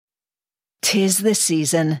'Tis the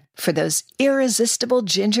season for those irresistible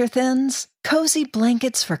ginger thins, cozy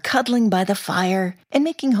blankets for cuddling by the fire, and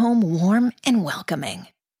making home warm and welcoming.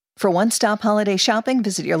 For one-stop holiday shopping,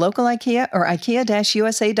 visit your local IKEA or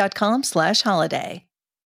ikea-usa.com/holiday.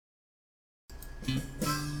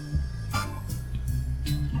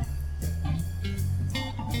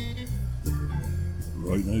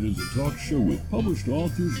 Write Night is a talk show with published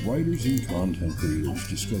authors, writers, and content creators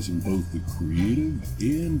discussing both the creative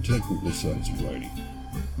and technical sides of writing,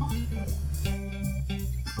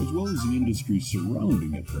 as well as the industry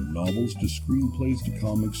surrounding it, from novels to screenplays to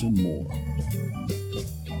comics and more.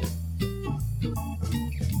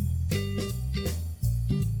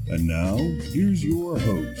 And now, here's your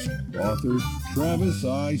host, author Travis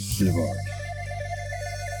I. Sivart.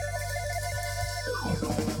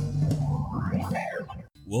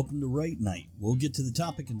 Welcome to Write Night. We'll get to the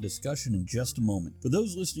topic and discussion in just a moment. For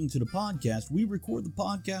those listening to the podcast, we record the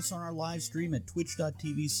podcast on our live stream at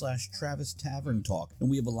twitch.tv/Travis Tavern Talk, and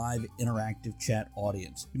we have a live interactive chat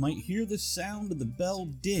audience. You might hear the sound of the bell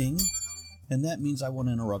ding, and that means I want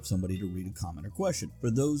to interrupt somebody to read a comment or question. For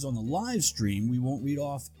those on the live stream, we won't read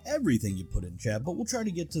off everything you put in chat, but we'll try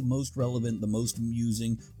to get to the most relevant, the most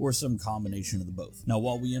amusing, or some combination of the both. Now,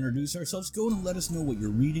 while we introduce ourselves, go and let us know what you're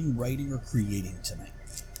reading, writing, or creating tonight.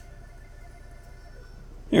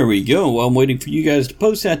 There we go. While I'm waiting for you guys to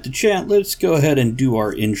post that to chat, let's go ahead and do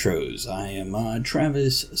our intros. I am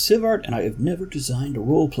Travis Sivart, and I have never designed a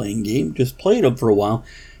role-playing game, just played them for a while.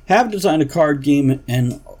 Have designed a card game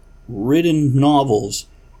and written novels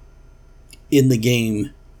in the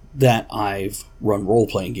game that I've run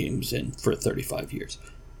role-playing games in for 35 years.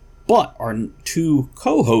 But our two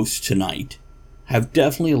co-hosts tonight have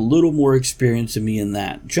definitely a little more experience than me in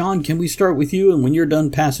that. John, can we start with you, and when you're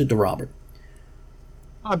done, pass it to Robert?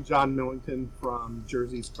 I'm John Millington from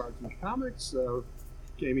Jersey's Cards and Comics, a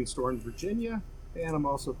gaming store in Virginia, and I'm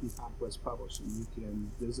also from Conquest Publishing. You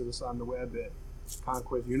can visit us on the web at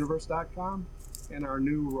conquestuniverse.com and our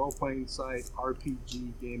new role-playing site,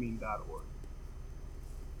 rpggaming.org.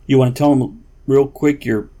 You want to tell them real quick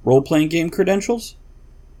your role-playing game credentials?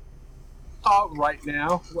 Right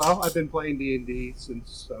now, well, I've been playing D&D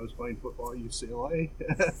since I was playing football at UCLA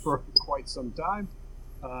for quite some time.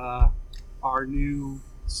 Our new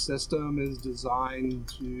system is designed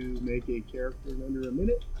to make a character in under a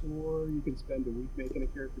minute, or you can spend a week making a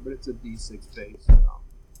character, but it's a D6-based,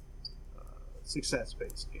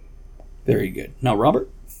 success-based game. Very good. Now, Robert?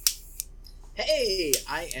 Hey,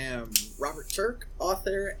 I am Robert Turk,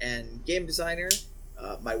 author and game designer.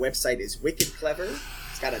 My website is Wicked Clever.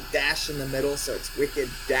 It's got a dash in the middle, so it's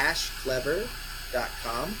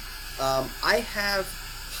wicked-clever.com. I have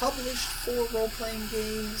published 4 role-playing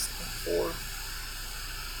games,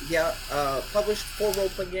 published 4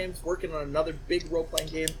 role-playing games, working on another big role-playing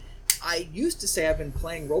game. I used to say I've been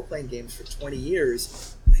playing role-playing games for 20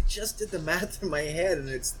 years. I just did the math in my head, and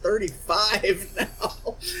it's 35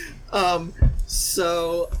 now.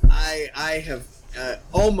 So I have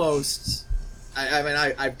almost...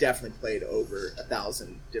 I've definitely played over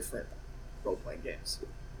 1,000 different role-playing games.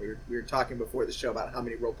 We were talking before the show about how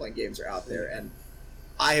many role-playing games are out there, and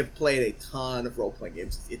I have played a ton of role-playing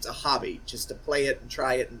games. It's a hobby, just to play it and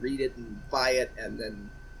try it and read it and buy it and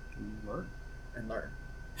then learn.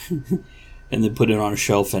 And then put it on a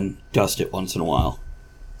shelf and dust it once in a while.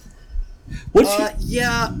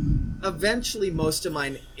 Yeah, eventually most of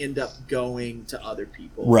mine end up going to other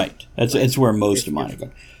people. Right. That's where most of mine are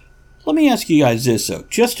going. Let me ask you guys this, though,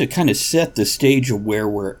 just to kind of set the stage of where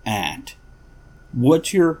we're at.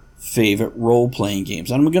 What's your favorite role-playing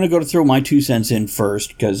games? I'm going to go to throw my 2 cents in first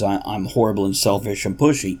because I'm horrible and selfish and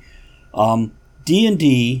pushy.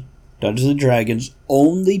 D&D, Dungeons & Dragons,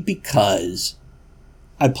 only because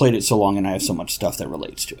I played it so long and I have so much stuff that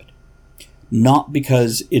relates to it. Not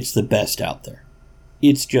because it's the best out there.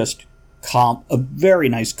 It's just a very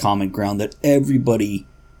nice common ground that everybody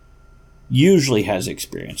usually has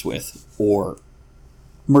experience with or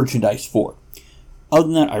merchandise for. Other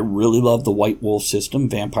than that, I really love the White Wolf system,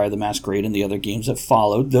 Vampire the Masquerade, and the other games that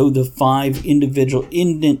followed, though the 5 individual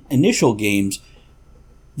initial games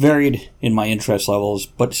varied in my interest levels,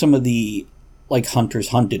 but some of the, like Hunters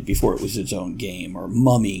Hunted before it was its own game, or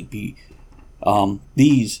Mummy,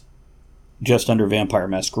 these, just under Vampire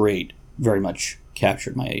Masquerade, very much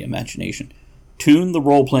captured my imagination. Toon, the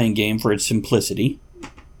role-playing game, for its simplicity.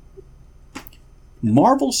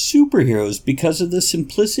 Marvel Superheroes because of the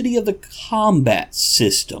simplicity of the combat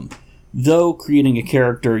system. Though creating a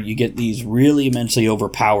character, you get these really immensely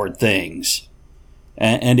overpowered things.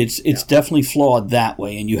 And it's definitely flawed that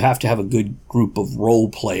way, and you have to have a good group of role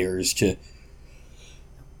players to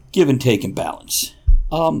give and take and balance.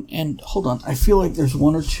 And hold on, I feel like there's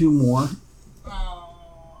one or two more.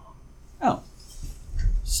 Oh.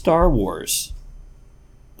 Star Wars.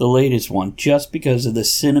 The latest one, just because of the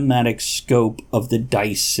cinematic scope of the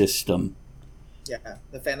dice system. Yeah,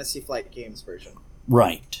 the Fantasy Flight Games version.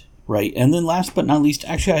 Right. And then last but not least,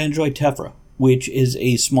 actually I enjoy Tephra, which is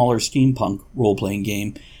a smaller steampunk role-playing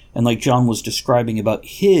game. And like John was describing about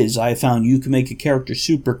his, I found you can make a character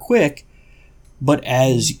super quick, but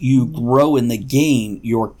as you grow in the game,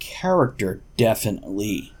 your character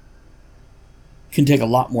definitely can take a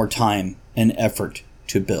lot more time and effort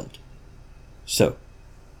to build. So,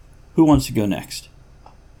 who wants to go next?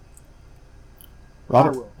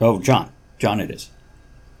 Robert? I will. Oh, John. John it is.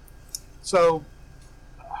 So,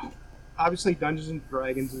 obviously, Dungeons and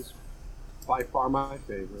Dragons is by far my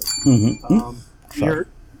favorite. Sorry.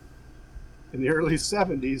 In the early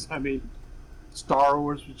 70s, I mean, Star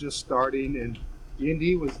Wars was just starting, and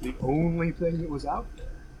D&D was the only thing that was out there.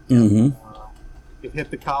 It hit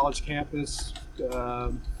the college campus. It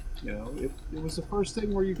was the first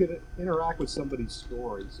thing where you could interact with somebody's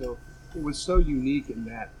story. So it was so unique in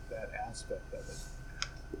that aspect of it.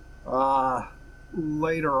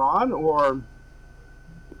 Later on, or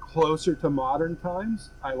closer to modern times,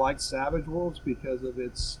 I like Savage Worlds because of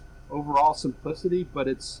its overall simplicity, but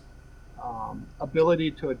its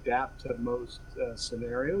ability to adapt to most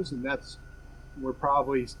scenarios, and we're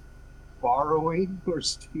probably borrowing or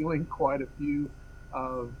stealing quite a few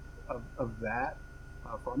of that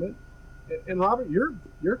from it. And Robert, your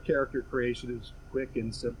character creation is quick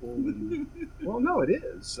and simple, and well, no, it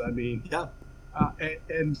is. I mean, Yeah.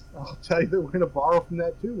 And I'll tell you that we're going to borrow from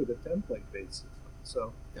that too with a template-based system.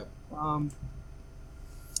 So, Yep.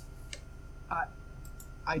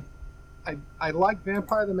 I like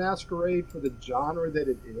Vampire the Masquerade for the genre that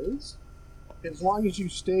it is, as long as you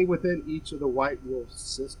stay within each of the White Wolf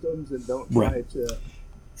systems and don't try to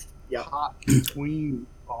hop between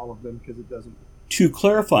all of them, because it doesn't. To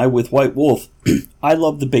clarify with White Wolf, I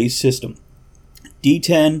love the base system.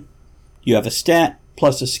 D10, you have a stat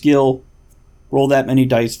plus a skill, roll that many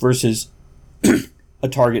dice versus a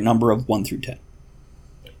target number of 1 through 10.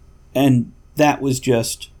 And that was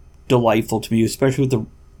just delightful to me, especially with the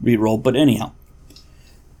reroll. But anyhow,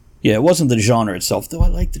 yeah, it wasn't the genre itself, though I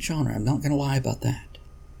liked the genre. I'm not going to lie about that.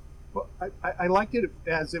 Well, I liked it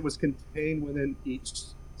as it was contained within each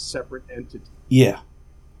separate entity. Yeah.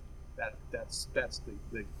 That's the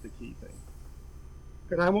key thing.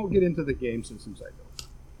 And I won't get into the game systems. I don't.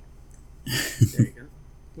 There you go.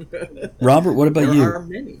 Robert, what about you? There are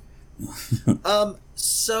many.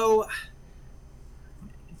 So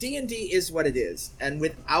D&D is what it is, and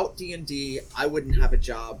without D&D, I wouldn't have a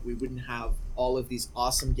job. We wouldn't have all of these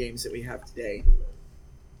awesome games that we have today.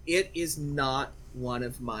 It is not one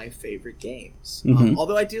of my favorite games.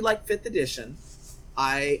 Although I do like 5th edition,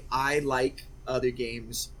 I like other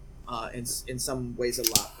games in some ways a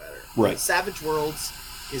lot better. Right. Savage Worlds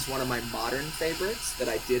is one of my modern favorites that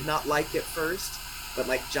I did not like at first, but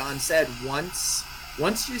like John said, once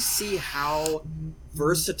you see how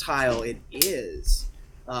versatile it is,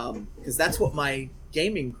 because that's what my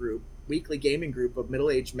weekly gaming group of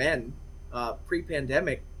middle-aged men,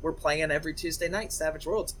 pre-pandemic, were playing every Tuesday night, Savage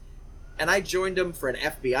Worlds. And I joined them for an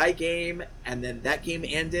FBI game, and then that game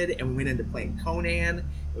ended, and we went into playing Conan.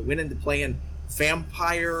 We went into playing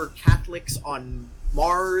Vampire Catholics on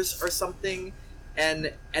Mars or something,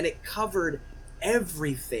 and it covered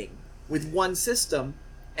everything with one system,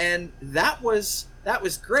 and that was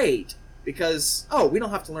great because we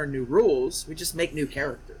don't have to learn new rules, we just make new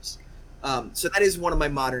characters. So that is one of my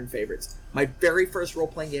modern favorites. My very first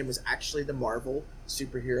role-playing game was actually the Marvel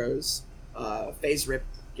superheroes Phase Rip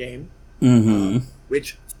game,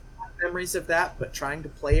 which I have memories of that, but trying to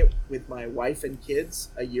play it with my wife and kids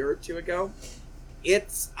a year or two ago,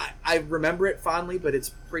 I remember it fondly, but it's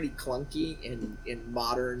pretty clunky in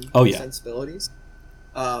modern sensibilities.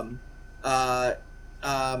 Amber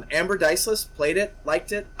Diceless played it,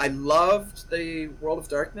 liked it. I loved the World of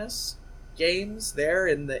Darkness games there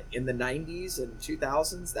in the 90s and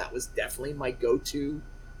 2000s. That was definitely my go-to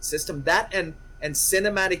system. That and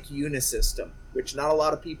Cinematic Unisystem, which not a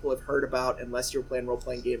lot of people have heard about unless you were playing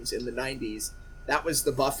role-playing games in the 90s. That was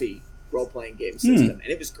the Buffy role-playing game system,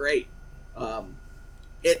 and it was great.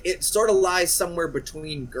 It sort of lies somewhere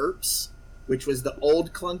between GURPS, which was the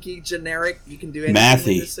old clunky generic, you can do anything with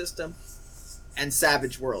the system, and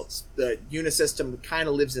Savage Worlds. The Unisystem kind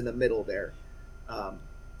of lives in the middle there.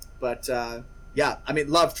 Yeah, I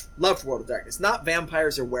mean, loved World of Darkness. Not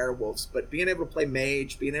vampires or werewolves, but being able to play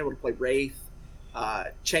Mage, being able to play Wraith.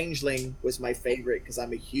 Changeling was my favorite because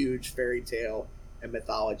I'm a huge fairy tale and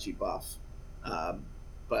mythology buff.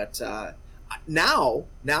 now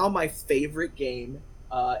my favorite game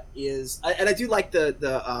is, and I do like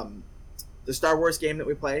the Star Wars game that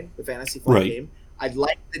we played, the Fantasy Flight game. I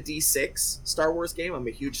like the D6 Star Wars game. I'm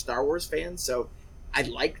a huge Star Wars fan, so I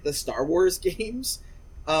like the Star Wars games.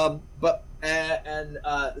 But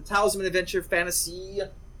the Talisman Adventure Fantasy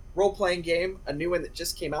role-playing game, a new one that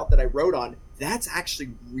just came out that I wrote on, that's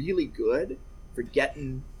actually really good for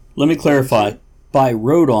getting... Let me clarify. By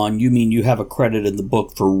wrote on, you mean you have a credit in the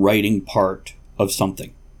book for writing part of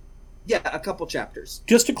something? Yeah, a couple chapters.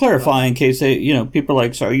 Just to clarify, in case people are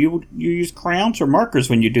like, so you use crayons or markers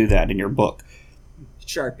when you do that in your book?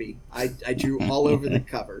 Sharpie. I drew all over the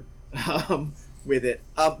cover with it.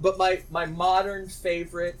 But my modern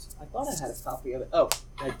favorite, I thought I had a copy of it. Oh,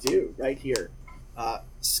 I do, right here.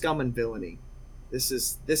 Scum and Villainy. This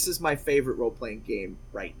is my favorite role-playing game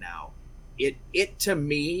right now. It to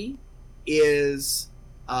me is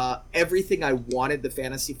everything I wanted the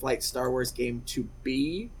Fantasy Flight Star Wars game to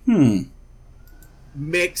be.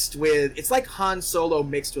 Mixed with, it's like Han Solo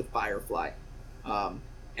mixed with Firefly.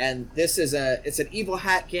 And this is it's an Evil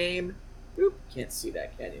Hat game. Oop, can't see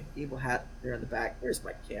that, can you? Evil Hat there in the back. Where's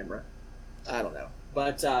my camera? I don't know.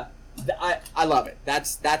 But I love it.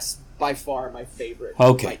 That's by far my favorite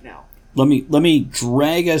right now. Let me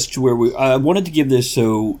drag us to where I wanted to give this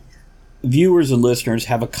so viewers and listeners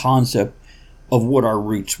have a concept of what our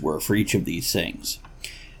roots were for each of these things.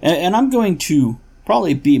 And I'm going to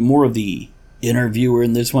probably be more of the interviewer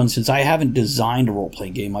in this one, since I haven't designed a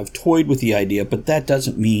role-playing game. I've toyed with the idea, but that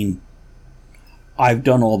doesn't mean I've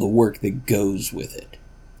done all the work that goes with it.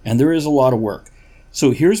 And there is a lot of work.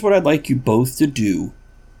 So here's what I'd like you both to do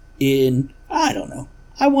in, I don't know,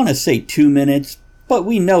 I want to say 2 minutes, but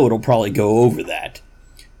we know it'll probably go over that.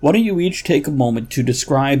 Why don't you each take a moment to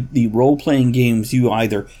describe the role-playing games you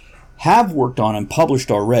either have worked on and published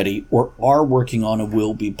already, or are working on and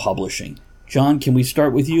will be publishing. John, can we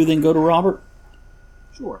start with you, then go to Robert?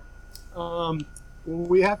 Sure.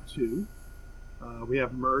 We have two. We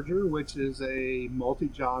have Merger, which is a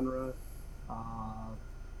multi-genre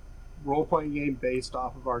role-playing game based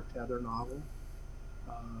off of our Tether novel.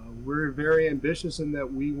 We're very ambitious in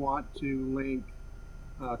that we want to link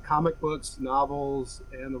comic books, novels,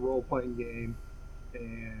 and the role-playing game,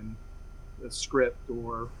 and the script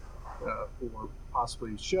or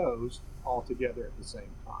possibly shows all together at the same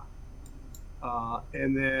time.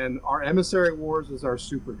 And then our Emissary Wars is our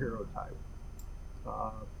superhero title.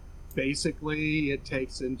 Basically, it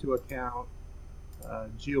takes into account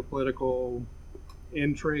geopolitical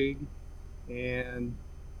intrigue and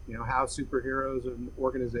how superheroes and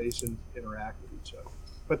organizations interact with each other.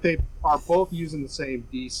 But they are both using the same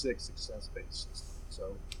D6 success-based system,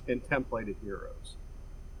 so and templated heroes.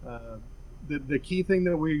 The key thing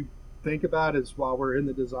that we think about is, while we're in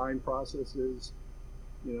the design process, is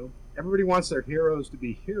everybody wants their heroes to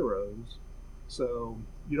be heroes, so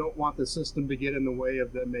you don't want the system to get in the way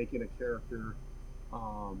of them making a character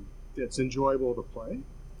that's enjoyable to play.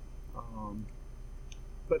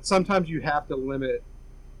 But sometimes you have to limit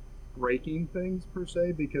breaking things, per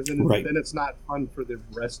se, because then it's not fun for the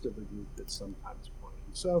rest of the group that's sometimes playing.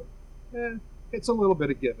 So it's a little bit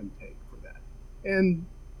of give and take for that. And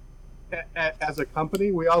as a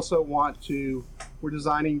company, we also we're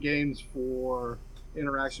designing games for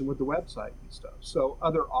interaction with the website and stuff. So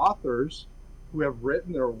other authors who have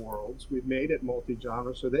written their worlds, we've made it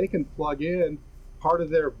multi-genre, so they can plug in part of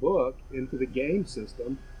their book into the game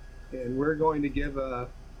system, and we're going to give a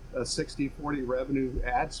 60-40 revenue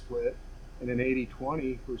ad split and an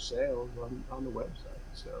 80-20 for sales on the website.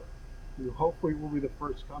 So hopefully we'll be the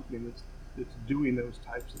first company that's doing those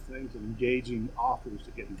types of things and engaging authors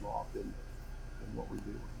to get involved in what we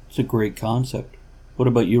do. It's a great concept. What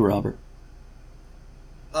about you, Robert?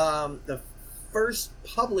 The first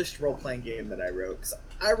published role-playing game that I wrote, because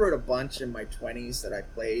I wrote a bunch in my 20s that I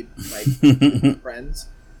played with friends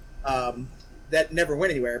that never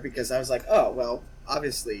went anywhere, because I was like, oh, well,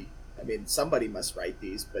 obviously, somebody must write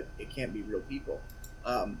these, but it can't be real people.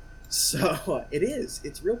 So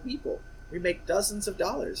it's real people. We make dozens of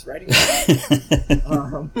dollars writing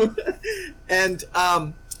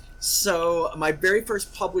so my very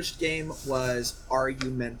first published game was Are You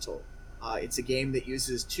Mental? It's a game that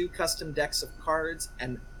uses 2 custom decks of cards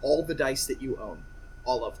and all the dice that you own,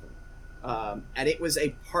 all of them. And it was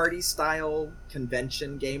a party-style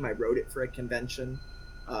convention game. I wrote it for a convention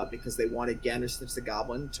because they wanted Gandersnitch the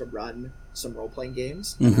Goblin to run some role-playing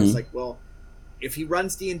games. And I was like, well, if he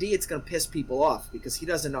runs D&D, it's going to piss people off because he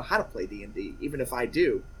doesn't know how to play D&D, even if I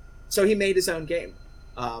do. So he made his own game.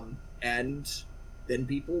 And then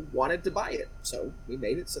people wanted to buy it. So we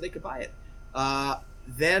made it so they could buy it.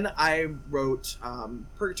 Then I wrote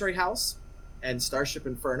Purgatory House, and Starship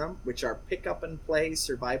Infernum, which are pick up and play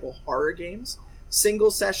survival horror games,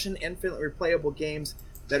 single session, infinitely replayable games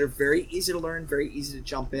that are very easy to learn, very easy to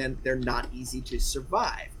jump in. They're not easy to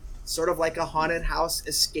survive. Sort of like a haunted house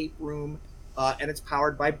escape room, and it's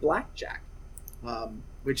powered by blackjack,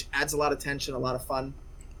 which adds a lot of tension, a lot of fun.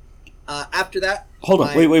 After that... Hold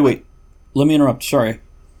on, wait. Let me interrupt, sorry.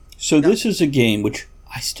 So this is a game which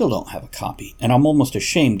I still don't have a copy, and I'm almost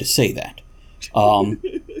ashamed to say that.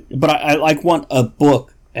 But I want a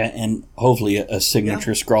book and hopefully a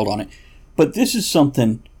signature scrawled on it. But this is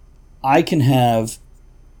something I can have...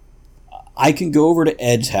 I can go over to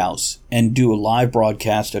Ed's house and do a live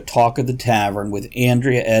broadcast, a talk at the tavern with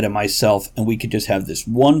Andrea, Ed, and myself, and we could just have this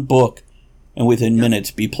one book and within minutes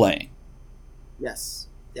be playing. Yes.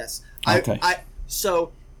 Okay.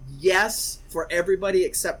 So, yes, for everybody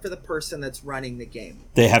except for the person that's running the game.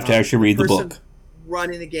 They have to actually read the book.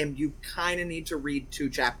 Running the game, you kind of need to read 2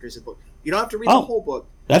 chapters of the book. You don't have to read the whole book.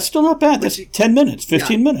 That's still not bad. That's 10 minutes,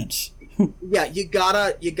 15 minutes. Yeah, you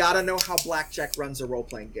gotta know how blackjack runs a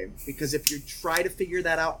role-playing game, because if you try to figure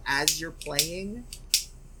that out as you're playing,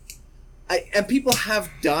 and people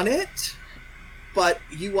have done it, but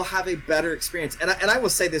you will have a better experience. And I will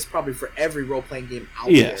say this probably for every role-playing game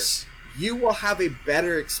out there. You will have a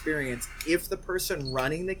better experience if the person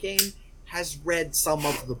running the game has read some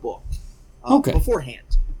of the book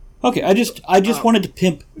beforehand. Okay, I just wanted to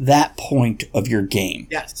pimp that point of your game.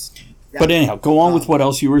 Yes. Yeah. But anyhow, go on with what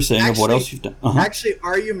else you were saying, of what else you've done. Actually,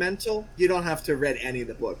 Argumental, you don't have to read any of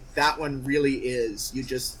the book. That one really is, you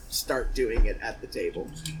just start doing it at the table.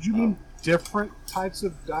 Did you mean different types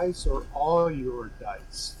of dice or all your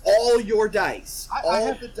dice? All your dice. I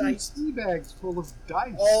have the dice bags full of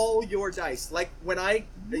dice. All your dice. Like when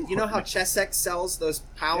you know how ChessX sells those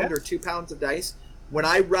pound or 2 pounds of dice? When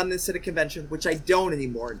I run this at a convention, which I don't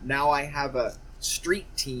anymore, now I have a street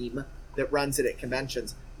team that runs it at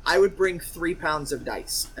conventions. I would bring 3 pounds of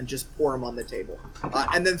dice and just pour them on the table.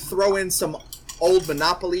 And then throw in some old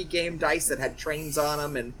Monopoly game dice that had trains on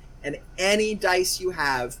them, and any dice you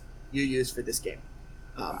have, you use for this game.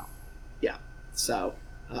 Yeah. So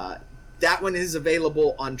that one is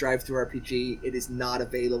available on DriveThruRPG. It is not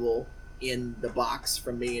available in the box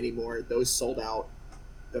from me anymore. Those sold out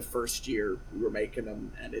the first year we were making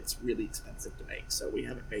them, and it's really expensive to make, so we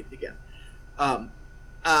haven't made it again.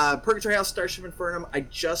 Purgatory House, Starship Infernum, I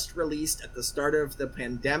just released at the start of the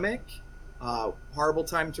pandemic. Horrible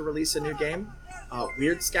time to release a new game.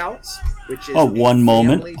 Weird Scouts, which is... one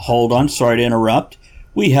moment. Hold on. Sorry to interrupt.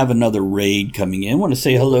 We have another raid coming in. I want to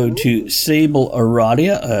say hello to Sable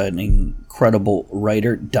Aradia, an incredible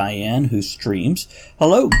writer, Diane, who streams.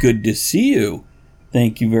 Hello. Good to see you.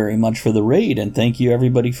 Thank you very much for the raid, and thank you,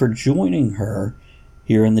 everybody, for joining her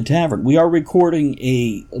here in the tavern. We are recording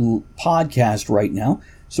a podcast right now,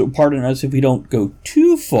 so pardon us if we don't go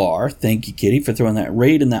too far. Thank you, Kitty, for throwing that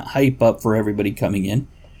raid and that hype up for everybody coming in.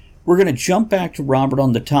 We're going to jump back to Robert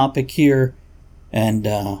on the topic here and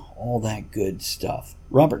all that good stuff.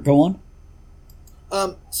 Robert, go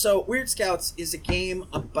on. So Weird Scouts is a game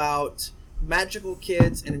about magical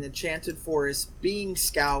kids in an enchanted forest being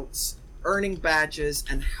scouts, earning badges,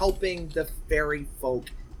 and helping the fairy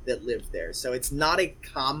folk that live there. So it's not a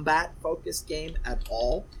combat-focused game at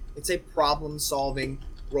all. It's a problem-solving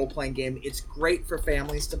role-playing game. It's great for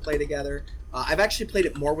families to play together. I've actually played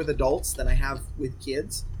it more with adults than I have with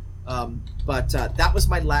kids. But that was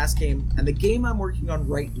my last game. And the game I'm working on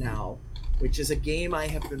right now, which is a game I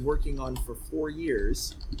have been working on for 4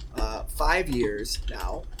 years, 5 years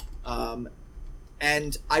now,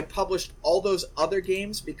 and I published all those other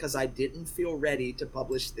games because I didn't feel ready to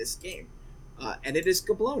publish this game. And it is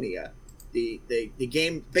Goblonia, the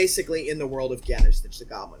game basically in the world of Ganistich the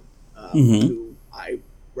Goblin, who I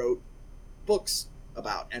wrote books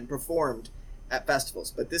about and performed at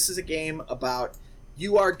festivals. But this is a game about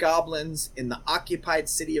you are goblins in the occupied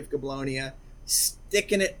city of Goblonia,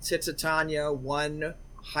 sticking it to Titania one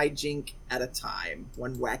hijink at a time.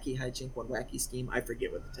 One wacky hijink, one wacky scheme. I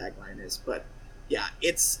forget what the tagline is, but yeah,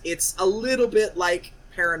 it's a little bit like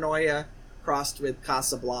Paranoia crossed with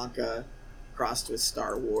Casablanca, crossed with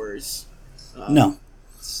Star Wars. No.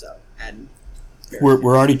 So, and we're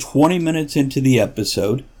already 20 minutes into the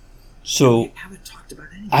episode, so we haven't talked about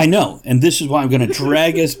anything. I know, and this is why I'm going to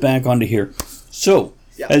drag us back onto here. So,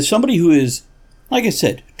 as somebody who is, like I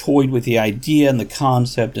said, toyed with the idea and the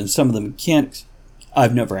concept and some of the mechanics,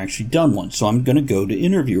 I've never actually done one, so I'm going to go to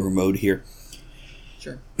interviewer mode here.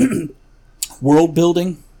 Sure. World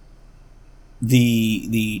building,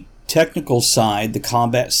 the technical side, the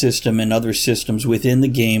combat system and other systems within the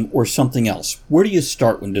game, or something else. Where do you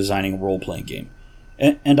start when designing a role-playing game?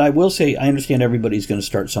 And I will say, I understand everybody's going to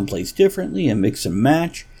start someplace differently and mix and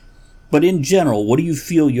match. But in general, what do you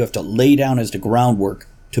feel you have to lay down as the groundwork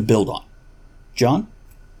to build on? John?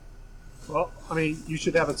 Well, I mean, you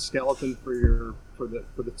should have a skeleton for the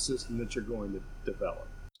system that you're going to develop.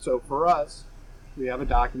 So for us, we have a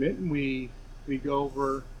document, and we go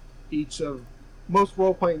over most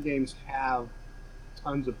role-playing games have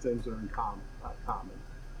tons of things that are in common.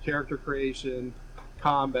 Character creation,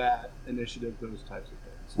 combat, initiative, those types of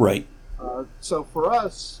things. Right. So for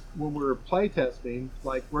us, when we're playtesting,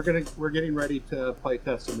 like we're getting ready to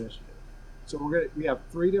playtest initiative. So we have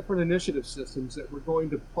 3 different initiative systems that we're going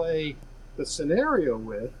to play the scenario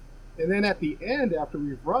with, and then at the end, after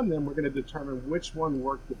we've run them, we're going to determine which one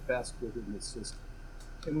worked the best within the system.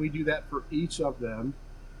 And we do that for each of them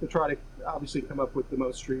to try to obviously come up with the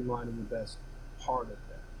most streamlined and the best part of that.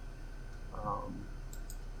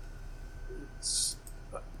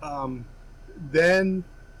 Then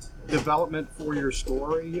development for your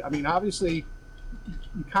story. I mean, obviously,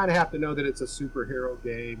 you kind of have to know that it's a superhero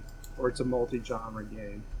game or it's a multi-genre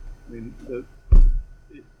game. I mean,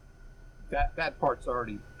 that part's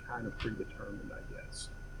already kind of predetermined, I guess.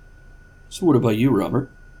 So what about you,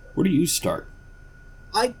 Robert? Where do you start?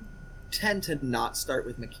 I tend to not start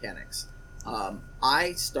with mechanics.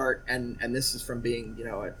 I start, and this is from being,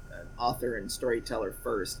 an author and storyteller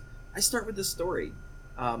first. I start with the story.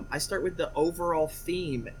 I start with the overall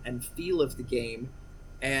theme and feel of the game,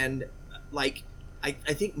 and I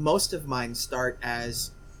think most of mine start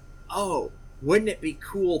as, oh, wouldn't it be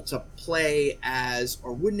cool to play as,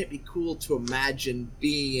 or wouldn't it be cool to imagine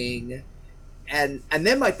being, and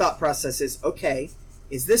then my thought process is, okay,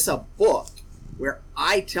 is this a book where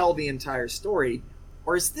I tell the entire story,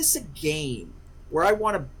 or is this a game where I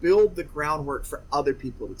want to build the groundwork for other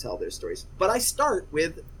people to tell their stories? But I start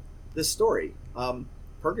with the story.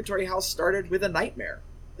 Purgatory House started with a nightmare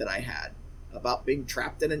that I had about being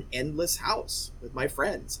trapped in an endless house with my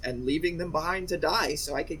friends and leaving them behind to die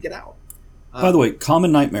so I could get out. By the way,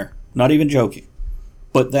 common nightmare. Not even joking.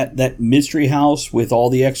 But that mystery house with all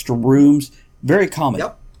the extra rooms, very common.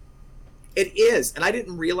 Yep. It is, and I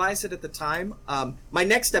didn't realize it at the time. My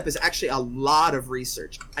next step is actually a lot of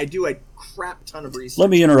research. I do a crap ton of research.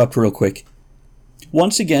 Let me interrupt real quick.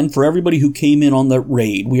 Once again, for everybody who came in on the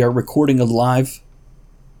raid, we are recording a live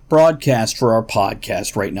broadcast for our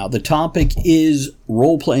podcast right now. The topic is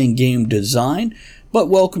role-playing game design, but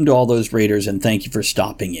welcome to all those raiders, and thank you for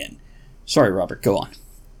stopping in. Sorry, Robert, go on.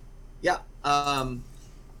 Yeah.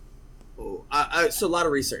 So a lot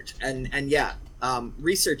of research, and yeah.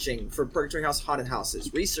 Researching for Purgatory House Haunted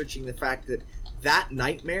Houses, researching the fact that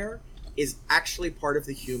nightmare is actually part of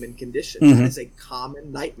the human condition. Mm-hmm. That is a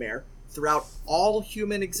common nightmare throughout all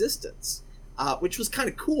human existence, which was kind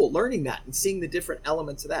of cool, learning that and seeing the different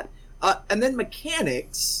elements of that. And then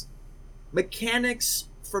mechanics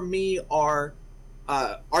for me are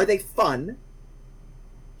they fun?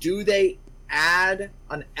 Do they add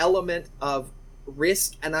an element of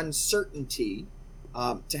risk and uncertainty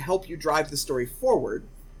to help you drive the story forward,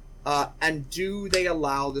 and do they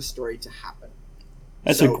allow the story to happen?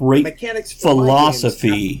 That's a great mechanics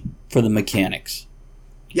philosophy for the mechanics.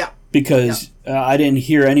 Yeah. Because I didn't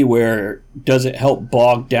hear anywhere, does it help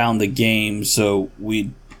bog down the game so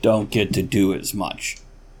we don't get to do as much?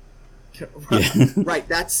 Right. Yeah. Right.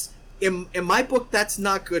 That's in my book. That's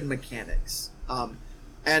not good mechanics.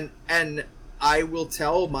 And I will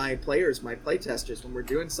tell my players, my playtesters, when we're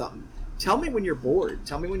doing something, tell me when you're bored.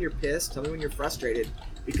 Tell me when you're pissed. Tell me when you're frustrated,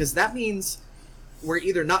 because that means we're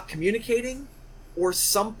either not communicating or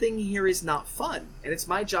something here is not fun. And it's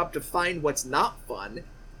my job to find what's not fun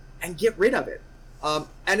and get rid of it.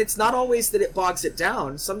 And it's not always that it bogs it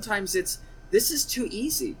down. Sometimes it's, this is too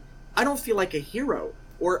easy. I don't feel like a hero,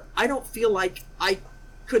 or I don't feel like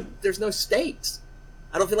there's no stakes.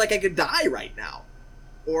 I don't feel like I could die right now.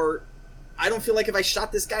 Or I don't feel like if I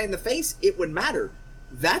shot this guy in the face, it would matter.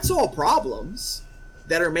 That's all problems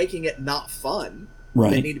that are making it not fun.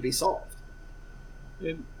 Right. That need to be solved.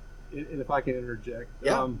 And if I can interject.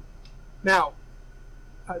 Yeah. Now,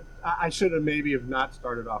 I should have maybe not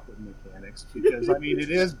started off with mechanics, because, I mean, it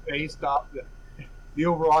is based off... The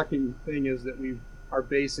overarching thing is that we are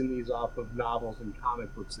basing these off of novels and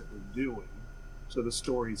comic books that we're doing. So the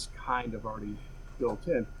story's kind of already built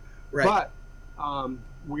in. Right. But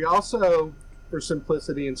we also, for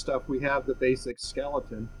simplicity and stuff, we have the basic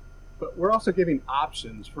skeleton. But we're also giving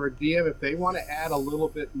options for a DM. If they want to add a little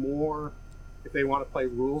bit more, if they want to play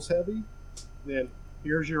rules heavy, then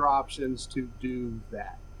here's your options to do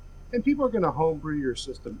that. And people are going to homebrew your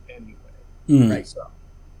system anyway. Mm. Right. So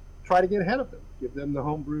try to get ahead of them. Give them the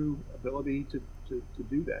homebrew ability to to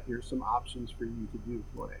do that. Here's some options for you to do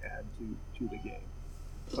if you want to add to the game.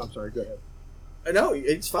 So I'm sorry, go ahead. No,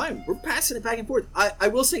 it's fine. We're passing it back and forth. I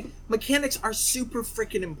will say mechanics are super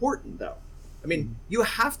freaking important, though. I mean, you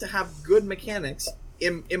have to have good mechanics.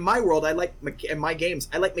 In my world, in my games,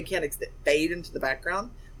 I like mechanics that fade into the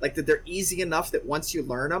background, like that they're easy enough that once you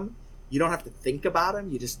learn them, you don't have to think about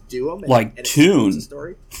them. You just do them. Like Toon.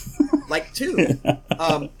 Story. Like Toon.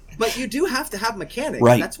 But you do have to have mechanics.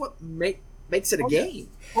 Right. That's what makes it a game.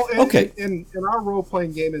 Well, okay. And our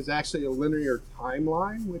role-playing game is actually a linear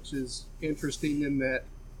timeline, which is interesting in that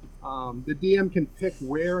the DM can pick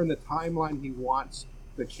where in the timeline he wants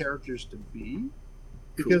the characters to be,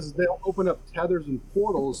 because they'll open up tethers and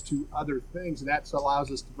portals to other things, and that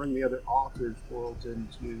allows us to bring the other authors' worlds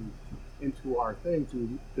into our thing,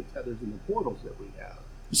 to the tethers and the portals that we have.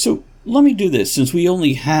 So let me do this. Since we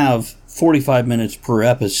only have 45 minutes per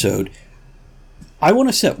episode, I want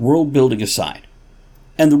to set world building aside.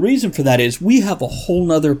 And the reason for that is we have a whole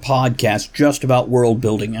nother podcast just about world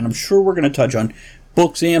building, and I'm sure we're going to touch on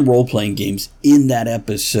books and role-playing games in that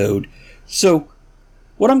episode. So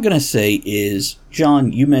what I'm going to say is,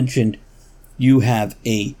 John, you mentioned you have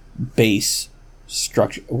a base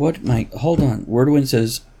structure. Hold on. Wordwin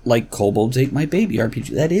says, like Kobolds Ate My Baby RPG.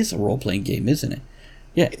 That is a role-playing game, isn't it?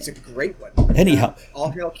 Yeah. It's a great one. Anyhow.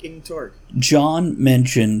 All hail King Torg. John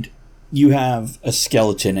mentioned you have a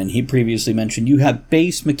skeleton, and he previously mentioned you have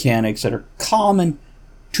base mechanics that are common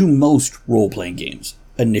to most role-playing games.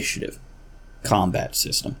 Initiative. Combat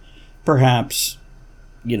system. Perhaps,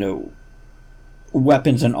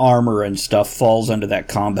 weapons and armor and stuff falls under that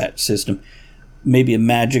combat system. Maybe a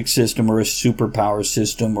magic system or a superpower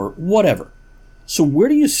system or whatever. So where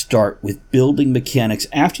do you start with building mechanics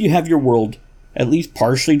after you have your world at least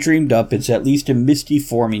partially dreamed up? It's at least in misty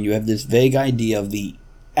form, and you have this vague idea of the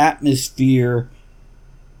atmosphere,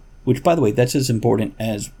 which, by the way, that's as important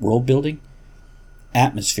as world building.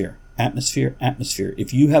 Atmosphere.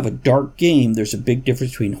 If you have a dark game, there's a big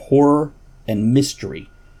difference between horror and mystery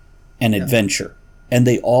and adventure, and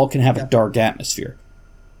they all can have a dark atmosphere.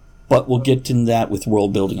 But we'll get to that with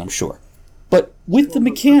world building, I'm sure. But with the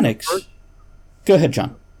mechanics, go ahead,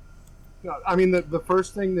 John. No, I mean, the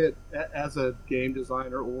first thing that, as a game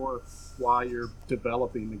designer or while you're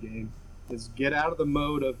developing the game, is get out of the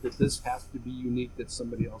mode of that this has to be unique that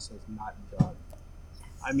somebody else has not done.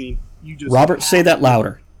 I mean, you just... Robert, say that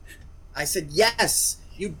louder. I said, yes,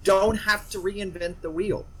 you don't have to reinvent the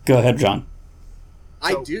wheel. Go ahead, John.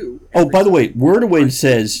 I do. Oh, by the way, Wordaway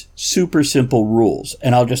says super simple rules,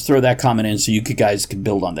 and I'll just throw that comment in so you guys can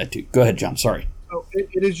build on that too. Go ahead, John. Sorry. So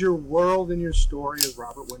it is your world and your story, as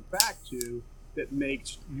Robert went back to, that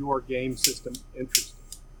makes your game system interesting.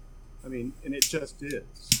 I mean, and it just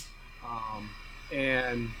is.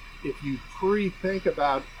 And if you pre-think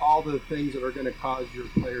about all the things that are going to cause your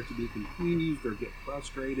player to be confused or get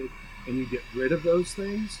frustrated, and you get rid of those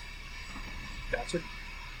things,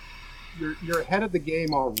 you're ahead of the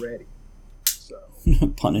game already. So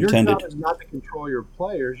pun intended. Your job is not to control your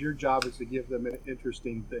players. Your job is to give them an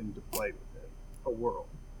interesting thing to play with, a world.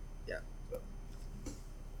 Yeah. So.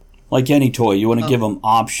 Like any toy, you want to give them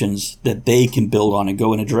options that they can build on and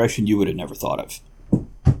go in a direction you would have never thought of.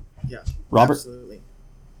 Yeah. Robert? Absolutely.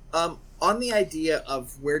 On the idea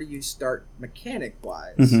of where do you start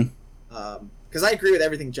mechanic-wise, because I agree with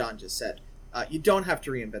everything John just said. You don't have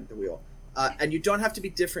to reinvent the wheel. And you don't have to be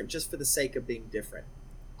different just for the sake of being different.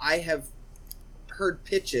 I have heard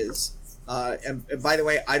pitches, and by the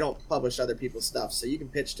way, I don't publish other people's stuff, so you can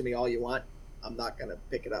pitch to me all you want. I'm not going to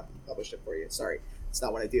pick it up and publish it for you. Sorry, it's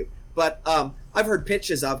not what I do. But I've heard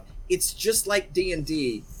pitches of, it's just like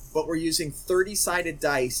D&D, but we're using 30-sided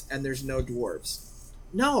dice and there's no dwarves.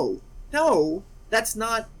 No, that's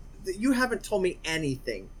not... You haven't told me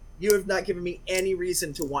anything. You have not given me any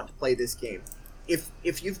reason to want to play this game.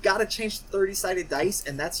 If you've got to change the 30-sided dice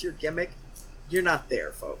and that's your gimmick, you're not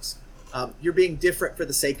there, folks. You're being different for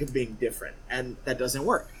the sake of being different, and that doesn't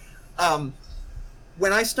work.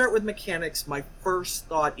 When I start with mechanics, my first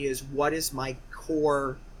thought is, what is my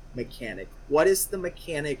core mechanic? What is the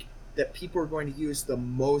mechanic that people are going to use the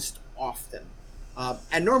most often?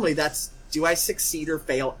 And normally that's, do I succeed or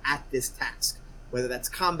fail at this task? Whether that's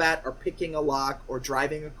combat or picking a lock or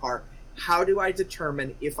driving a car, how do I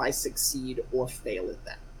determine if I succeed or fail at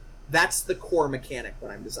that? That's the core mechanic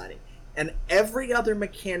when I'm designing. And every other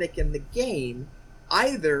mechanic in the game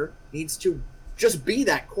either needs to just be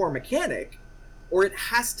that core mechanic, or it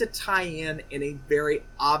has to tie in a very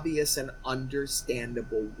obvious and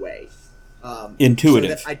understandable way.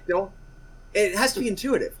 Intuitive. So that it has to be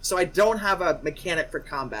intuitive. So I don't have a mechanic for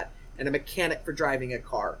combat, and a mechanic for driving a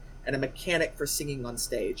car, and a mechanic for singing on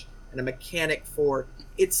stage. and a mechanic for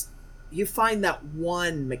you find that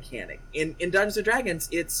one mechanic. In Dungeons and Dragons,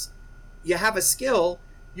 it's you have a skill,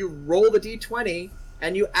 you roll the d20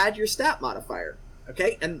 and you add your stat modifier.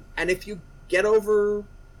 Okay? And if you get over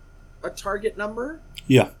a target number,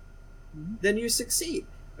 then you succeed.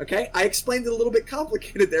 Okay? I explained it a little bit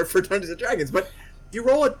complicated there for Dungeons and Dragons, but you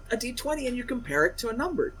roll a d20 and you compare it to a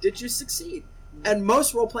number. Did you succeed? And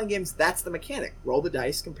most role-playing games, that's the mechanic. Roll the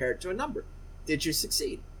dice, compare it to a number. Did you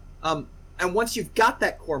succeed? And once you've got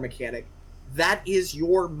that core mechanic, that is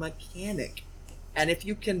your mechanic. And if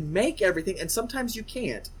you can make everything, and sometimes you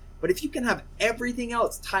can't, but if you can have everything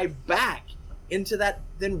else tied back into that,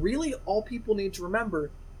 then really all people need to remember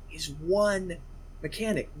is one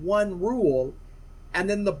mechanic, one rule, and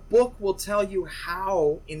then the book will tell you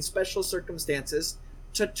how, in special circumstances,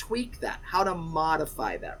 to tweak that, how to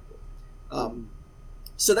modify that rule.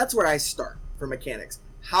 So that's where I start for mechanics.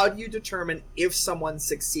 How do you determine if someone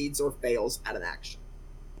succeeds or fails at an action?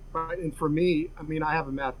 Right, and for me, I mean, I have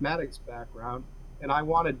a mathematics background, and I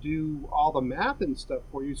want to do all the math and stuff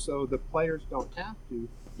for you so the players don't have to.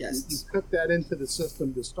 Yes. You cook that into the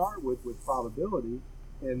system to start with probability,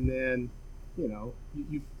 and then,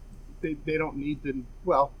 they don't need to,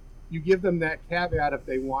 well, you give them that caveat if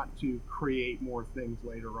they want to create more things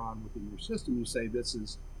later on within your system. You say, this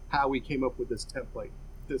is how we came up with this template.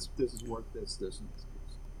 This is worth this, and this.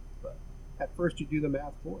 But at first, you do the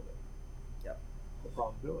math for them. Yep. The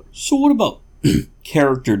probability. So what about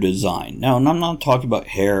character design? Now, and I'm not talking about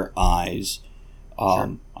hair, eyes.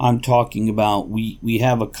 Sure. I'm talking about we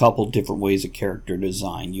have a couple different ways of character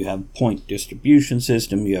design. You have point distribution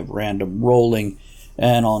system, you have random rolling,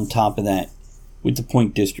 and on top of that, with the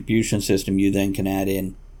point distribution system, you then can add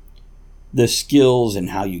in the skills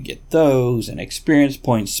and how you get those, and experience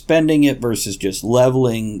points, spending it versus just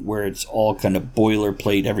leveling, where it's all kind of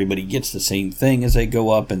boilerplate. Everybody gets the same thing as they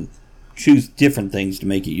go up and choose different things to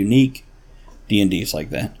make it unique. D&D is like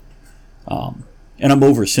that. And I'm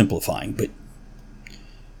oversimplifying, but...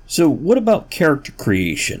 So what about character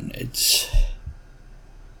creation?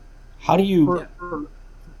 How do you...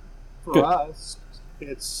 For us,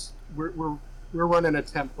 it's... We're running a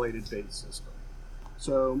templated-based system.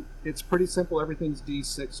 So it's pretty simple. Everything's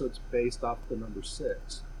D6, so it's based off the number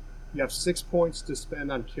 6. You have 6 points to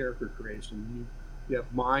spend on character creation. You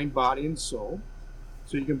have mind, body, and soul.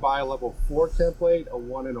 So you can buy a level 4 template, a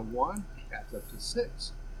 1 and a 1, adds up to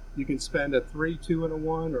 6. You can spend a 3, 2, and a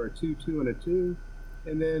 1, or a 2, 2, and a 2.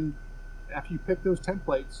 And then after you pick those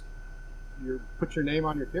templates, you put your name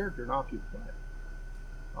on your character and off you play.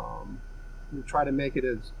 You try to make it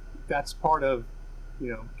as... That's part of,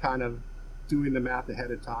 kind of doing the math ahead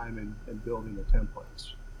of time and building the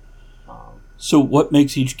templates. So what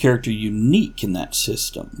makes each character unique in that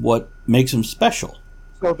system? What makes them special?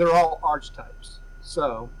 So they're all archetypes.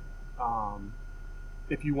 So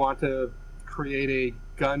if you want to create a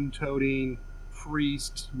gun-toting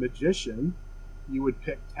priest magician, you would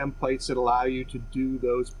pick templates that allow you to do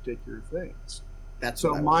those particular things. That's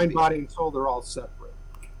so mind, body, and soul, they're all separate.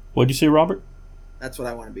 What'd you say, Robert? That's what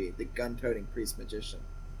I want to be, the gun-toting priest magician.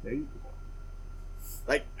 There you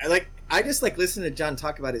go. I just like listening to John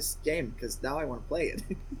talk about his game because now I want to play it.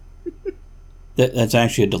 That's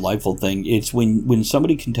actually a delightful thing. It's when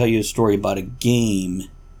somebody can tell you a story about a game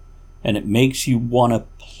and it makes you want to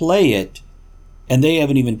play it, and they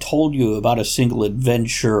haven't even told you about a single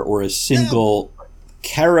adventure or a single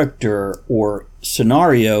character or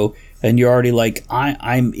scenario, and you're already like,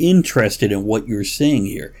 I'm interested in what you're saying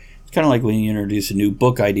here. It's kind of like when you introduce a new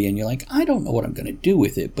book idea and you're like, I don't know what I'm going to do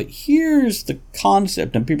with it, but here's the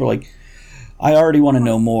concept. And people are like, I already want to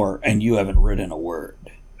know more, and you haven't written a word.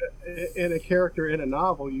 In a character in a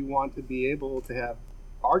novel, you want to be able to have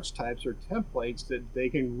archetypes or templates that they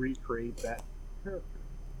can recreate that character.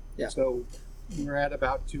 Yeah. So we're at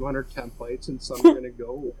about 200 templates, and some are going to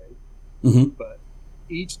go away. Mm-hmm. But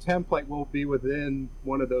each template will be within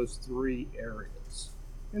one of those 3 areas.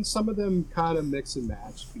 And some of them kind of mix and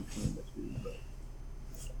match between the 2. But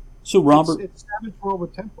so, Robert... It's Savage World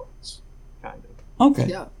with templates, kind of. Okay.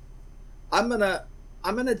 Yeah. I'm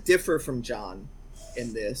gonna differ from John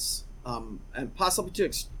in this, and possibly to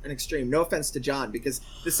an extreme. No offense to John, because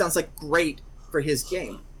this sounds like great for his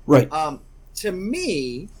game. Right. To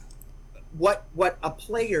me, what a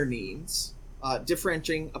player needs,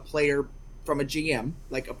 differentiating a player from a GM,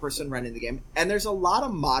 like a person running the game, and there's a lot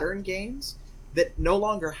of modern games that no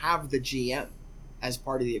longer have the GM as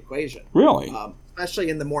part of the equation. Really? Especially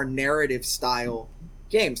in the more narrative style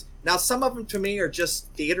games. Now, some of them to me are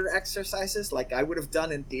just theater exercises like I would have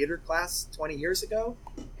done in theater class 20 years ago,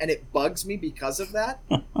 and it bugs me because of that.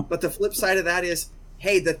 But the flip side of that is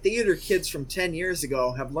hey, the theater kids from 10 years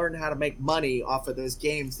ago have learned how to make money off of those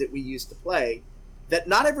games that we used to play that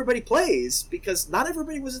not everybody plays because not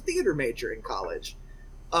everybody was a theater major in college.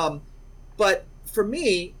 But for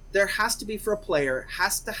me, there has to be, for a player,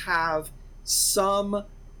 has to have some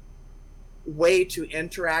way to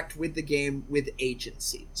interact with the game with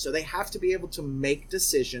agency. So they have to be able to make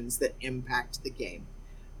decisions that impact the game.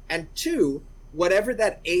 And two, whatever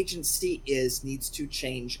that agency is needs to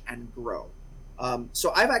change and grow.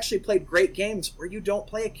 So I've actually played great games where you don't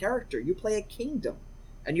play a character, you play a kingdom,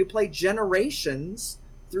 and you play generations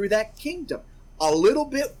through that kingdom. A little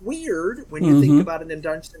bit weird when you think about it in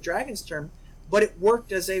Dungeons and Dragons term, but it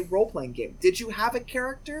worked as a role-playing game. Did you have a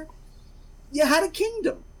character? You had a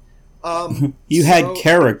kingdom. You had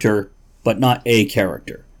character, but not a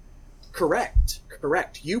character. Correct.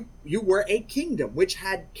 You were a kingdom, which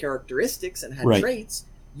had characteristics and had traits.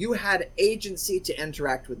 You had agency to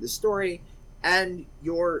interact with the story, and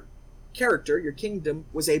your character, your kingdom,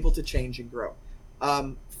 was able to change and grow.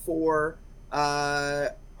 For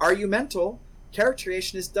Are You Mental? Character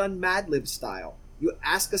creation is done Mad Lib style. You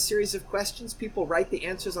ask a series of questions, people write the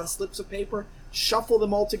answers on slips of paper, shuffle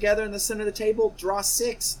them all together in the center of the table, draw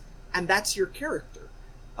 6, and that's your character.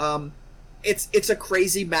 It's a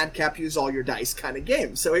crazy madcap use all your dice kind of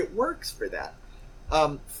game, so it works for that.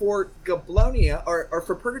 For Gablonia, or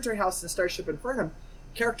for Purgatory House and Starship Infernum,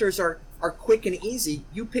 characters are quick and easy.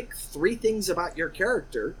 You pick 3 things about your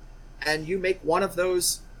character, and you make one of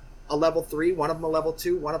those a level 3, one of them a level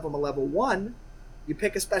 2, one of them a level 1. You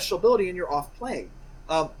pick a special ability, and you're off playing.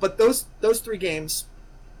 But those 3 games,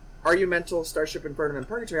 Are You Mental, Starship Infernum, and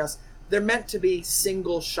Purgatory House, they're meant to be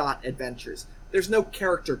single-shot adventures. There's no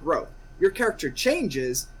character growth. Your character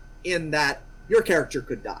changes in that your character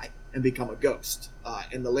could die and become a ghost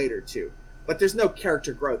in the later 2. But there's no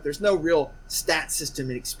character growth. There's no real stat system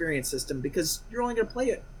and experience system because you're only going to play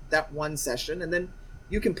it that one session, and then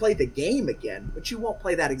you can play the game again, but you won't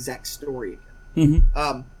play that exact story again.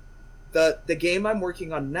 The game I'm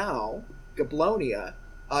working on now, Gablonia,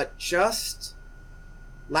 just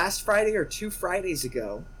last Friday or 2 Fridays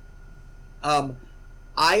ago,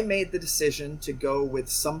 I made the decision to go with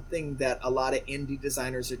something that a lot of indie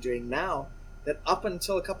designers are doing now that up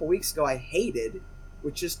until a couple weeks ago I hated,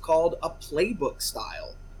 which is called a playbook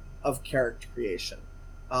style of character creation.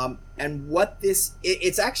 And what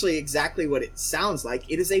it's actually exactly what it sounds like.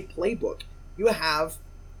 It is a playbook. You have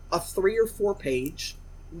a 3 or 4 page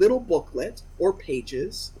little booklet or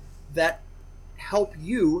pages that help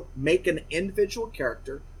you make an individual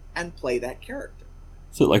character and play that character.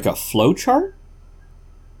 So like a flow chart?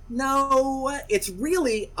 No, it's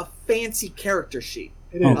really a fancy character sheet.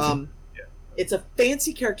 It is. It's a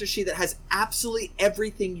fancy character sheet that has absolutely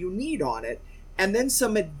everything you need on it, and then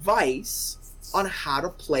some advice on how to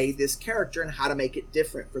play this character and how to make it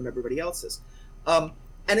different from everybody else's. And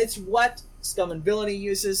it's what Scum and Villainy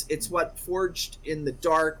uses. It's what Forged in the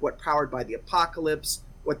Dark, what Powered by the Apocalypse,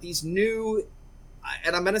 what these new,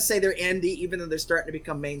 and I'm going to say they're indie, even though they're starting to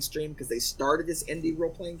become mainstream because they started as indie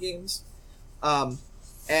role-playing games.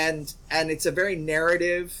 And it's a very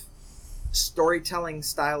narrative storytelling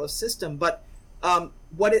style of system, but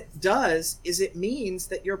what it does is it means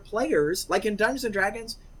that your players, like in Dungeons &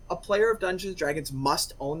 Dragons, a player of Dungeons & Dragons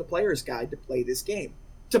must own the player's guide to play this game,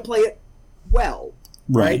 to play it well,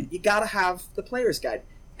 right? You gotta have the player's guide.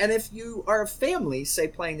 And if you are a family, say,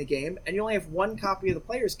 playing the game, and you only have 1 copy of the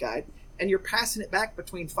player's guide, and you're passing it back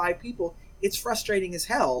between 5 people, it's frustrating as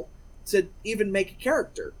hell to even make a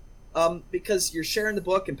character. Because you're sharing the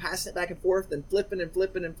book and passing it back and forth and flipping and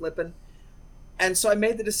flipping and flipping. And so I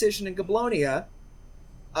made the decision in Gablonia,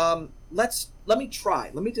 let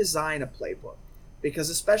me design a playbook. Because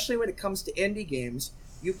especially when it comes to indie games,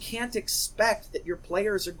 you can't expect that your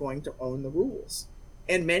players are going to own the rules.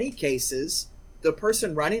 In many cases, the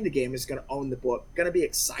person running the game is going to own the book, going to be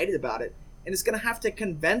excited about it, and is going to have to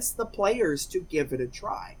convince the players to give it a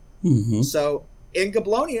try. So in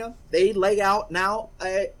Gablonia, they lay out now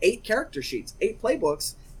 8 character sheets, 8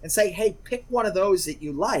 playbooks, and say, hey, pick one of those that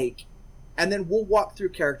you like, and then we'll walk through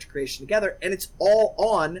character creation together, and it's all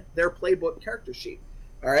on their playbook character sheet.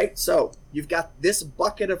 All right, so you've got this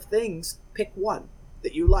bucket of things, pick one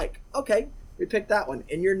that you like. Okay, we picked that one.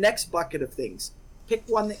 In your next bucket of things, pick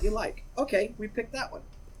one that you like. Okay, we picked that one.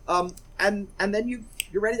 And then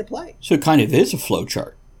you're ready to play. So it kind of is a flow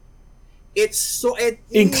chart. It's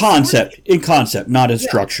in concept, not as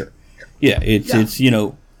structure. Yeah, it's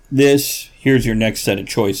this. Here's your next set of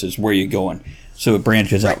choices. Where you going? So it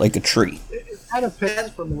branches out like a tree. It kind of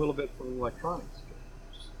picks from a little bit from electronics.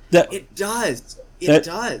 It does. It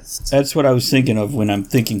does. That's what I was thinking of when I'm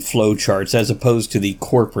thinking flow charts, as opposed to the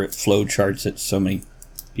corporate flow charts that so many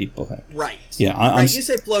people have. Right. Yeah, right. You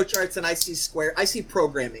say flowcharts, and I see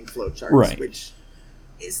programming flowcharts, right. which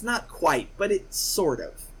is not quite, but it's sort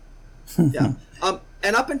of. Yeah.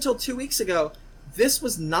 And up until 2 weeks ago, this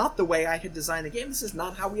was not the way I had designed the game. This is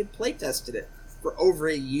not how we had play tested it for over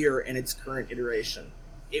a year in its current iteration.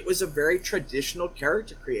 It was a very traditional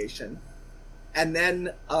character creation. And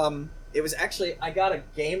then it was actually, I got a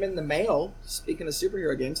game in the mail, speaking of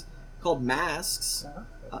superhero games, called Masks.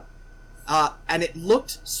 And it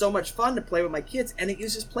looked so much fun to play with my kids, and it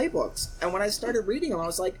uses playbooks. And when I started reading them, I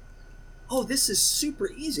was like, oh, this is super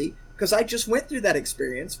easy, because I just went through that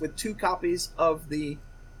experience with 2 copies of the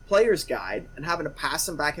player's guide and having to pass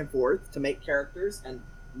them back and forth to make characters and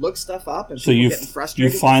look stuff up. And so you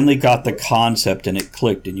finally got the concept, and it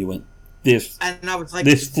clicked, and you went, this, and I was like,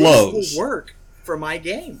 this flows. This will work for my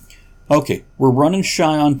game. Okay, we're running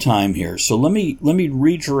shy on time here, so let me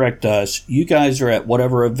redirect us. You guys are at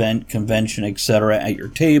whatever event, convention, etc., at your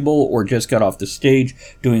table, or just got off the stage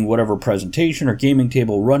doing whatever presentation or gaming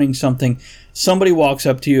table, running something. Somebody walks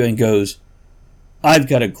up to you and goes, I've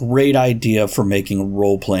got a great idea for making a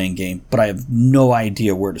role-playing game, but I have no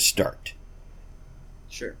idea where to start.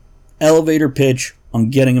 Sure. Elevator pitch on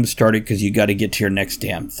getting them started, because you got to get to your next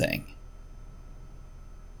damn thing.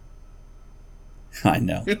 I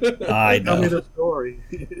know. I know. Tell me the story.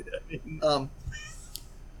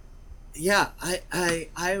 Yeah,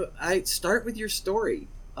 I start with your story.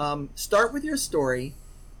 Start with your story.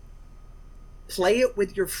 Play it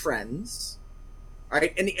with your friends. All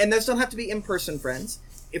right, and those don't have to be in-person friends.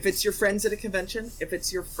 If it's your friends at a convention, if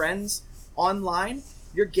it's your friends online,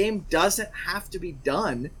 your game doesn't have to be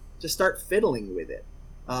done to start fiddling with it.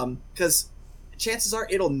 Because chances are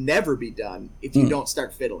it'll never be done if you don't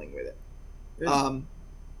start fiddling with it.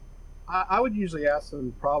 I would usually ask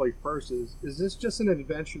them probably first is this just an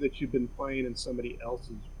adventure that you've been playing in somebody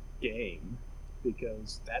else's game?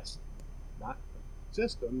 Because that's not a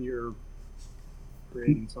system. You're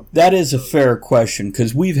creating something. That is a fair question,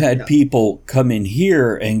 because we've had people come in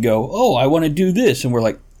here and go, oh, I want to do this. And we're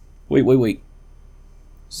like, wait.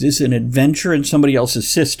 Is this an adventure in somebody else's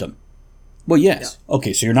system? Well, yes. Yeah.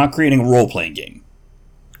 Okay, so you're not creating a role-playing game.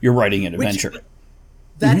 You're writing an adventure.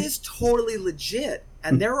 That is totally legit.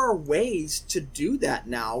 And there are ways to do that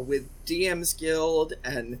now with DM's Guild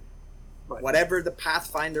and whatever the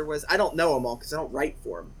Pathfinder was. I don't know them all because I don't write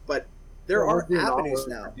for them. But there are avenues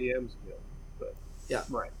now. DM's Guild. But, yeah.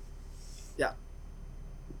 Right. Yeah.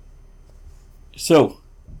 So,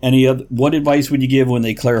 what advice would you give when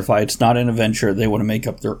they clarify it's not an adventure, they want to make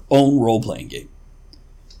up their own role-playing game?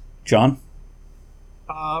 John?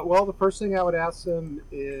 Well, the first thing I would ask them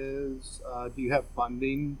is, do you have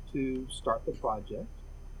funding to start the project?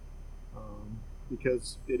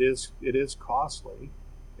 Because it is costly.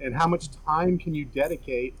 And how much time can you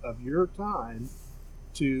dedicate of your time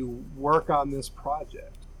to work on this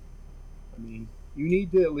project? I mean, you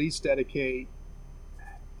need to at least dedicate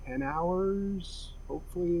 10 hours,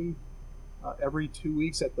 hopefully, every 2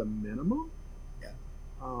 weeks at the minimum. Yeah.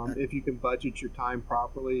 If you can budget your time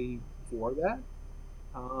properly for that.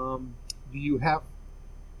 Do you have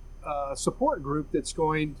a support group that's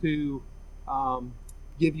going to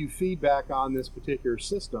give you feedback on this particular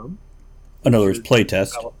system? In other words,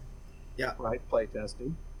 playtest. Yeah. Right,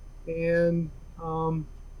 playtesting. And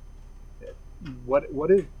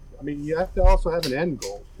what is? I mean, you have to also have an end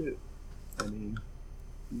goal too. I mean,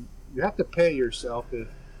 you have to pay yourself if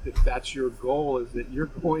that's your goal, is that you're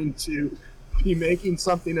going to be making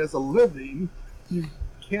something as a living. You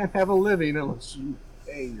can't have a living unless you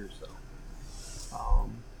pay yourself.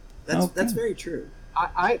 That's very true.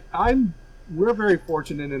 We're very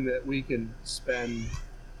fortunate in that we can spend,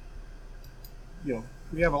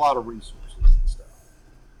 we have a lot of resources and stuff.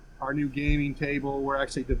 Our new gaming table, we're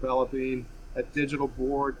actually developing a digital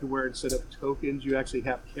board to where instead of tokens, you actually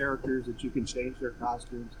have characters that you can change their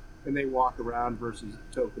costumes and they walk around versus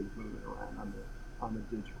tokens moving around on the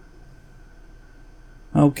digital.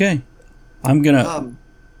 Okay. I'm going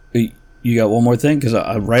to... You got one more thing? Because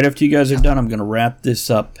right after you guys are done, I'm going to wrap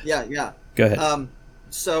this up. Yeah. Go ahead.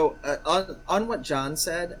 So on what John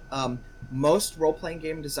said, most role-playing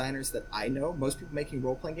game designers that I know, most people making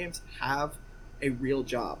role-playing games, have a real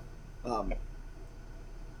job.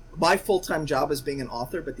 My full-time job is being an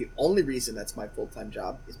author, but the only reason that's my full-time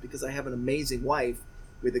job is because I have an amazing wife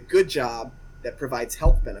with a good job that provides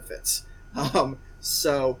health benefits.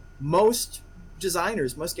 So most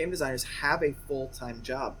game designers have a full-time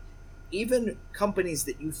job. Even companies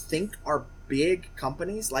that you think are big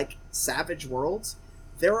companies like Savage Worlds,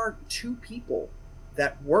 there are 2 people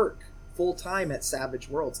that work full-time at Savage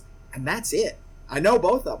Worlds, and that's it. I know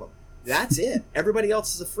both of them. That's it. Everybody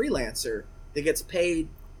else is a freelancer that gets paid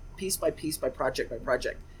piece by piece, by project.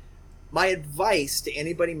 My advice to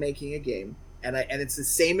anybody making a game, and it's the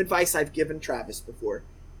same advice I've given Travis before.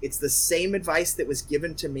 It's the same advice that was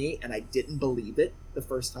given to me, and I didn't believe it the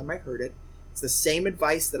first time I heard it. It's the same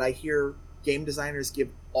advice that I hear game designers give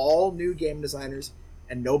all new game designers,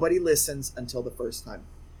 and nobody listens until the first time.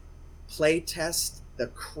 Play test the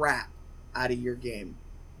crap out of your game.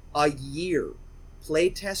 A year. Play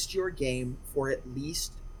test your game for at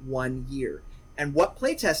least 1 year. And what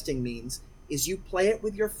playtesting means is you play it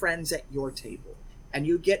with your friends at your table, and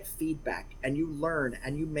you get feedback, and you learn,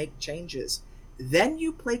 and you make changes. Then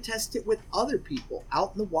you playtest it with other people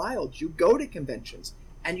out in the wild. You go to conventions,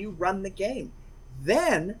 and you run the game.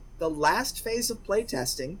 Then, the last phase of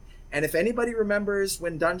playtesting, and if anybody remembers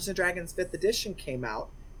when Dungeons & Dragons 5th edition came out,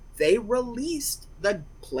 they released the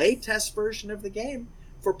playtest version of the game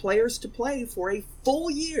for players to play for a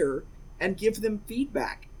full year and give them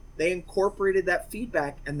feedback. They incorporated that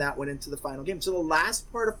feedback, and that went into the final game. So the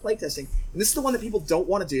last part of playtesting, and this is the one that people don't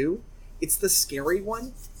want to do, it's the scary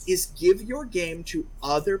one, is give your game to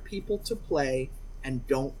other people to play and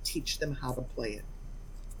don't teach them how to play it.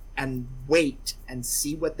 And wait and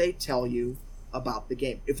see what they tell you about the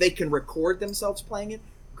game. If they can record themselves playing it,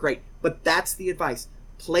 great. But that's the advice.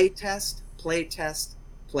 Playtest, playtest,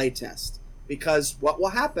 playtest. Because what will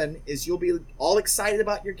happen is you'll be all excited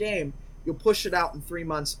about your game. You'll push it out in 3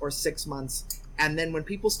 months or 6 months. And then when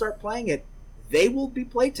people start playing it, they will be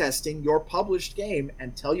playtesting your published game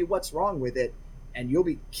and tell you what's wrong with it. And you'll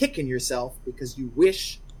be kicking yourself because you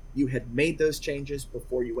wish you had made those changes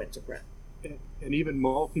before you went to print. And even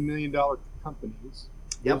multi-million-dollar companies,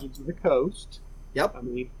 Yep. Wizards of the Coast. Yep. I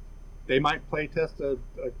mean, they might playtest a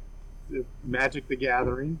Magic the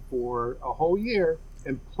Gathering for a whole year,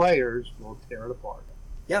 and players will tear it apart.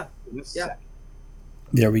 Yeah. In a Yeah. second.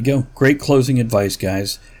 There we go. Great closing advice,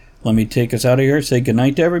 guys. Let me take us out of here. Say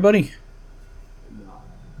goodnight to everybody.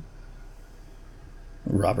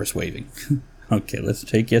 Robert's waving. Okay, let's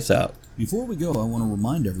take us out. Before we go, I want to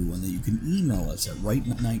remind everyone that you can email us at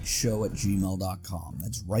rightnightshow@gmail.com.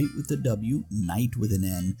 That's right with the W, night with an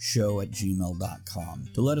N, show@gmail.com.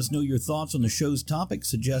 To let us know your thoughts on the show's topic,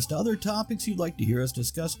 suggest other topics you'd like to hear us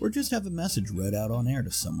discuss, or just have a message read out on air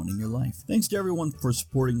to someone in your life. Thanks to everyone for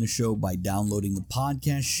supporting the show by downloading the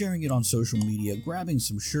podcast, sharing it on social media, grabbing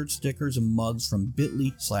some shirt stickers and mugs from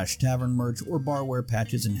bit.ly/tavern merch, or barware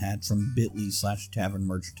patches and hats from bit.ly/tavern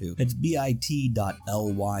merch too. It's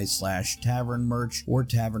bit.ly/tavern merch or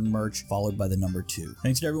tavern merch followed by the number 2.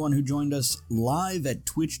 Thanks to everyone who joined us live at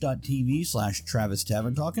twitch.tv/Travis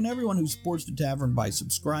Tavern Talk, and everyone who supports the tavern by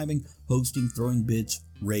subscribing, hosting, throwing bits,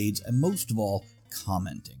 raids, and most of all,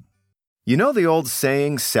 commenting. You know the old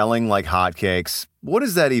saying, selling like hotcakes? What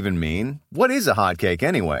does that even mean? What is a hotcake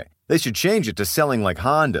anyway? They should change it to selling like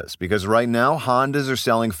Hondas, because right now Hondas are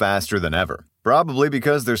selling faster than ever. Probably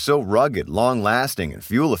because they're so rugged, long-lasting, and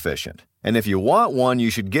fuel-efficient. And if you want one,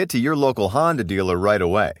 you should get to your local Honda dealer right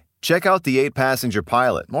away. Check out the 8-passenger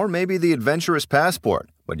Pilot, or maybe the adventurous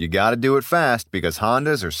Passport. But you gotta do it fast, because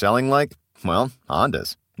Hondas are selling like, well,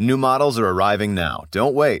 Hondas. New models are arriving now.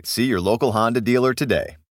 Don't wait. See your local Honda dealer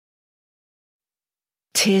today.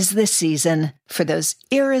 'Tis the season for those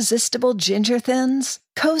irresistible ginger thins,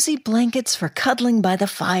 cozy blankets for cuddling by the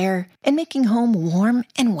fire, and making home warm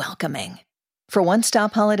and welcoming. For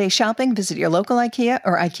one-stop holiday shopping, visit your local IKEA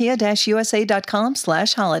or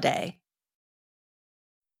ikea-usa.com/holiday.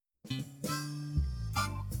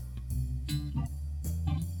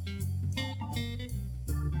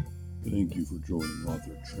 Thank you for joining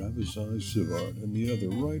author Travis I. Sivart and the other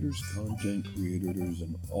writers, content creators,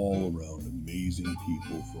 and all-around amazing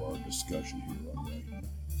people for our discussion here on Right.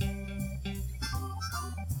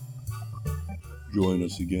 Join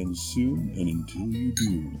us again soon, and until you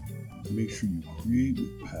do, make sure you create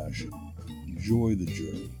with passion, enjoy the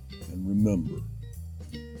journey, and remember,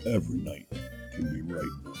 every night can be right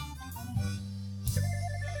enough.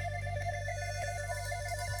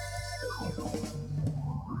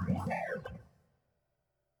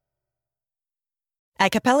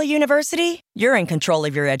 At Capella University, you're in control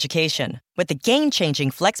of your education. With the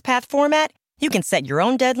game-changing FlexPath format, you can set your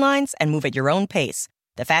own deadlines and move at your own pace.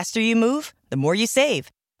 The faster you move, the more you save.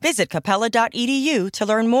 Visit capella.edu to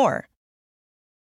learn more.